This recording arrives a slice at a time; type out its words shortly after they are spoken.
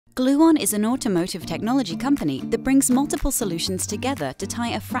Gluon is an automotive technology company that brings multiple solutions together to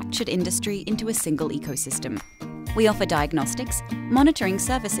tie a fractured industry into a single ecosystem. We offer diagnostics, monitoring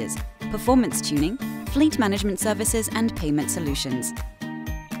services, performance tuning, fleet management services, and payment solutions.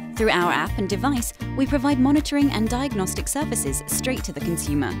 Through our app and device, we provide monitoring and diagnostic services straight to the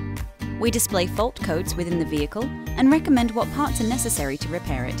consumer. We display fault codes within the vehicle and recommend what parts are necessary to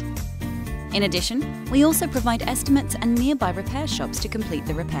repair it. In addition, we also provide estimates and nearby repair shops to complete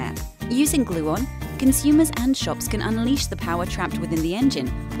the repair. Using Gluon, consumers and shops can unleash the power trapped within the engine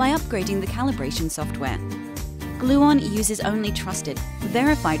by upgrading the calibration software. Gluon uses only trusted,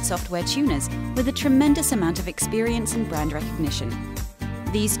 verified software tuners with a tremendous amount of experience and brand recognition.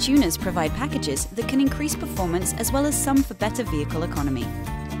 These tuners provide packages that can increase performance as well as some for better vehicle economy.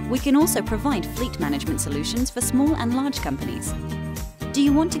 We can also provide fleet management solutions for small and large companies. Do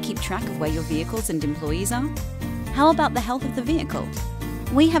you want to keep track of where your vehicles and employees are? How about the health of the vehicle?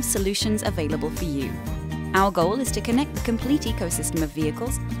 We have solutions available for you. Our goal is to connect the complete ecosystem of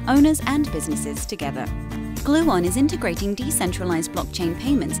vehicles, owners and businesses together. Gluon is integrating decentralized blockchain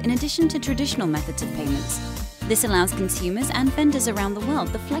payments in addition to traditional methods of payments. This allows consumers and vendors around the world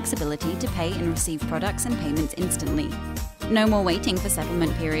the flexibility to pay and receive products and payments instantly. No more waiting for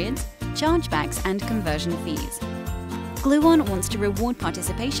settlement periods, chargebacks and conversion fees. Gluon wants to reward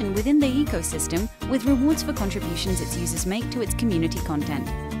participation within the ecosystem with rewards for contributions its users make to its community content.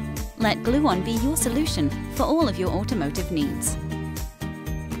 Let Gluon be your solution for all of your automotive needs.